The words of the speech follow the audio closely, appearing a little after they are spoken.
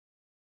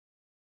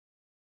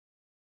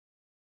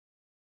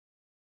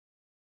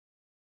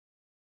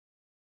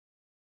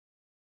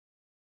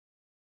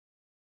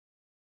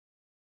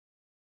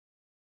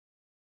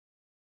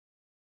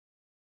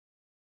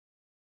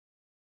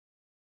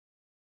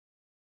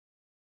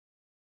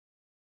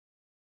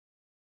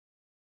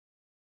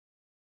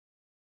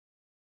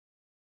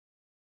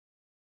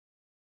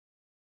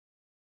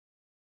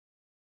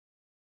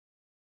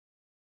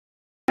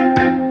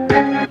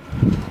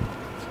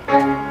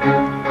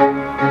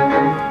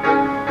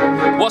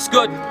What's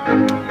good?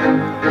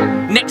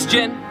 Next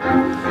gen,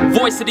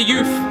 voice of the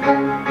youth.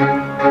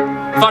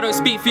 If I don't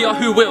speak for you,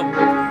 who will?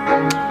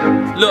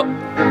 Look,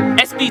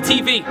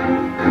 SBTV.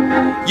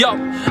 Yo,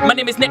 my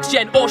name is Next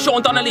Gen or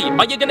Sean Donnelly.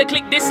 Are you gonna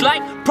click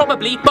dislike?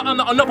 Probably, but I'm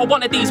not another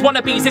one of these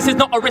wannabes. This is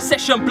not a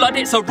recession, blood,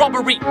 it's a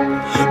robbery.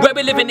 Where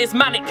we're living is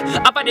manic.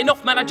 I've had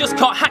enough, man, I just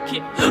can't hack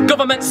it.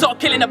 Government start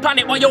killing the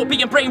planet while you're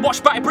being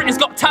brainwashed by Britain's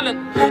Got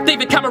Talent.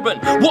 David Cameron,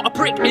 what a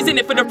prick, is in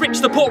it for the rich,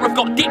 the poor have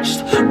got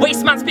ditched.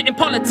 Waste man spitting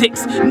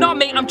politics. Nah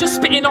mate, I'm just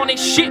spitting on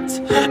his shit.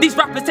 These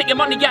rappers take your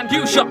money and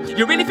use ya.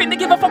 You really think they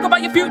give a fuck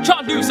about your future?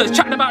 Losers,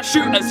 chatting about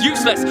shooters,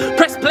 useless.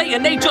 Press play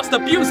and they just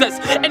abuse us.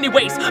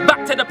 Anyways,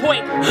 back to the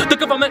point. The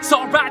government's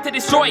all right to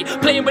destroy,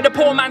 playing with the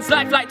poor man's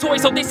life like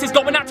toys. So this is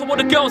going out to all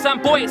the girls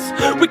and boys.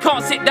 We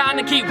can't sit down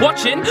and keep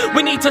watching.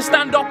 We need to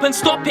stand up and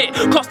stop it.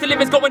 Cost of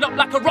living's going up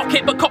like a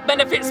rocket, but cop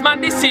benefits,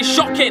 man, this is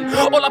shocking.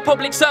 All our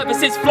public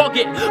services flog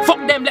it.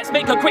 Fuck them, let's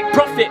make a quick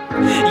profit.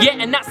 Yeah,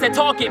 and that's their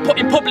target,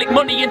 putting public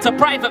money into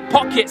private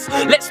pockets.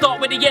 Let's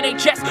start with the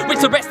NHS, which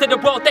the rest of the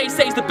world they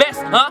say is the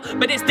best, huh?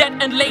 But it's dead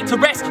and laid to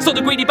rest, so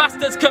the greedy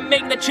bastards can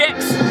make the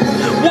checks.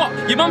 What?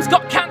 Your mum's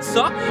got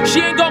cancer?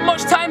 She ain't got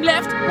much time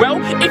left? Well,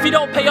 if you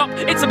don't pay up,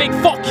 it's a big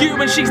fuck you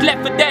and she's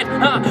left for dead,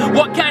 huh?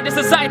 What kind of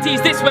society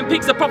is this when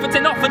pigs are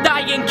profiting off of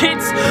dying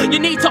kids? You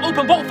need to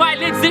open both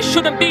eyelids, this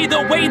shouldn't be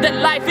the way that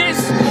life is.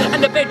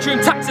 And the bedroom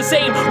tax the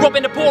same,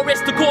 robbing the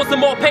poorest to cause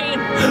them more pain.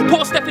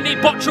 Poor Stephanie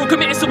Bottrell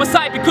committed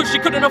suicide because she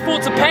couldn't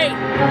afford to pay.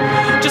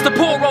 Just a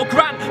poor old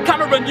gran.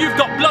 Cameron, you've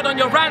got blood on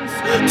your hands.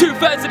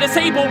 2/3 of the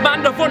disabled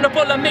man, the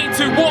vulnerable are made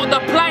to walk the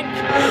plank.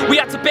 We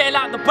had to bail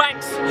out the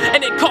banks,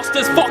 and it cost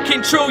us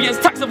fucking trillions.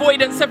 Tax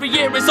avoidance every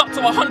year is up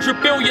to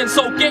 100 billion,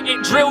 so get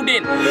it drilled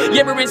in.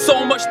 Yeah, we're in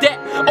so much debt.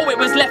 Oh, it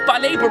was left by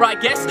Labour, I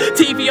guess.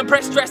 TV and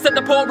press stress that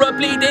the poor are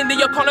bleeding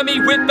the economy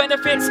with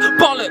benefits.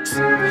 Bollocks.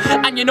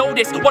 And you know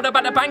this, what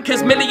about the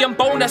bankers' million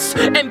bonus?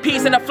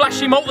 MPs in the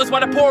flashy motors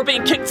while the poor are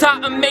being kicked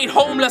out and made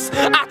homeless.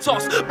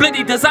 Atos,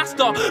 bloody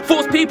disaster.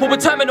 Force people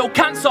with terminal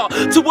cancer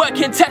to work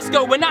in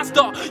Tesco and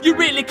Asda. You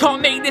really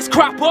can't make this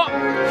crap up.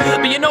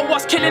 But you know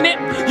what's killing it?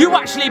 You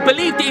actually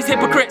believe these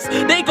hypocrites.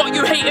 They got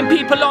you hating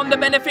people on the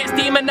benefits,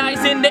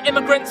 demonising the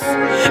immigrants.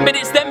 But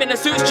it's them in the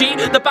suits, G,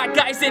 the bad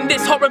guys in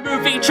this horror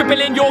movie,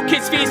 tripling your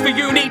kids' fees for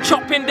uni,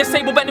 chopping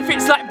disabled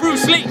benefits like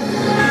Bruce Lee.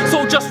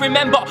 So just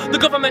remember, the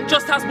government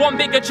just has one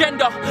big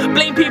agenda.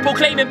 Blame people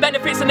claiming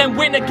benefits and then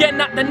win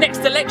again at the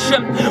next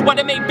election. While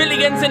they make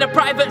billions in the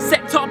private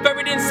sector,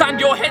 buried in sand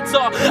your heads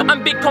are.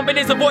 And big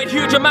companies avoid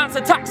huge amounts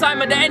of tax,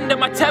 I'm at the end of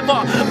my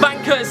tether.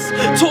 Bankers,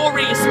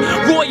 Tories,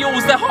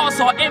 royals, their hearts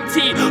are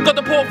empty. Got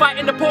the poor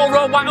fighting the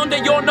poorer, right under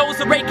your nose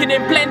they're raking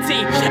in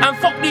plenty. And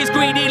fuck these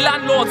greedy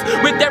landlords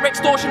with their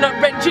extortionate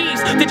rent.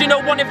 G's, did you know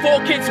 1 in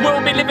 4 kids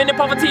will be living in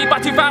poverty by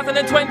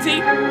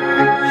 2020?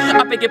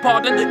 I beg your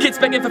pardon, kids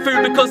begging for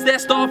food because they're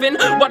starving.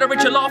 While the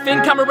rich are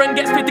laughing, Cameron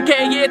gets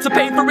 50k a year to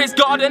pay for his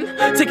garden.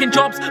 Taking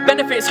jobs,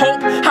 benefits,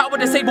 hope. How are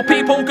disabled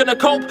people gonna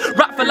cope?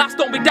 Rap for last,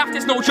 don't be daft,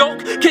 it's no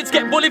joke. Kids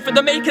get bullied for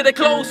the make of their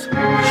clothes.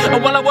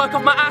 And while I work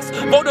off my ass,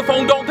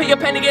 Vodafone don't pay a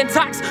penny in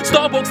tax.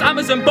 Starbucks,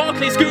 Amazon,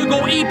 Barclays,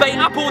 Google, eBay,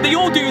 Apple, they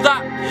all do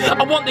that.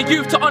 I want the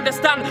youth to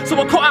understand, so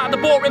I cut out the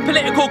boring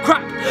political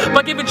crap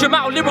by giving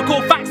Jamal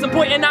lyrical facts and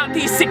pointing out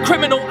these sick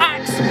criminal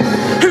acts.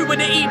 Who were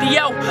the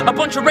EDL? A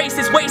bunch of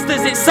racist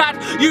wasters, it's sad.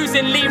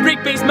 Using Lee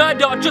Rigby's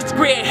murder just to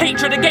create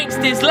hatred against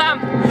Islam.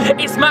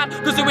 It's mad,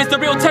 cause who is the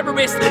real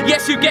terrorist?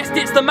 Yes, you guessed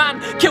it's the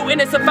man. Kill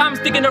innocent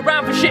fams digging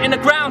around for shit in the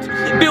ground,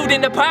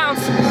 building the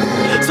pounds.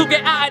 So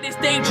get out of this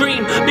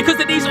daydream, because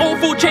of these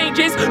awful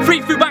changes.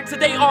 3 food banks a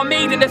day are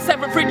made in the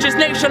 7th richest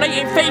nation, they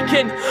ain't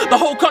faking. The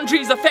whole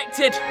country's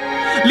affected.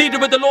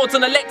 Leader of the Lord's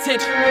unelected.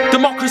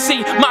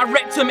 Democracy, my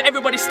rectum,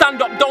 everybody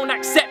stand up, don't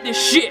accept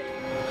this shit.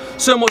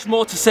 So much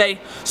more to say,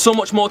 so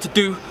much more to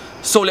do,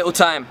 so little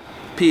time.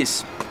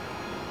 Peace.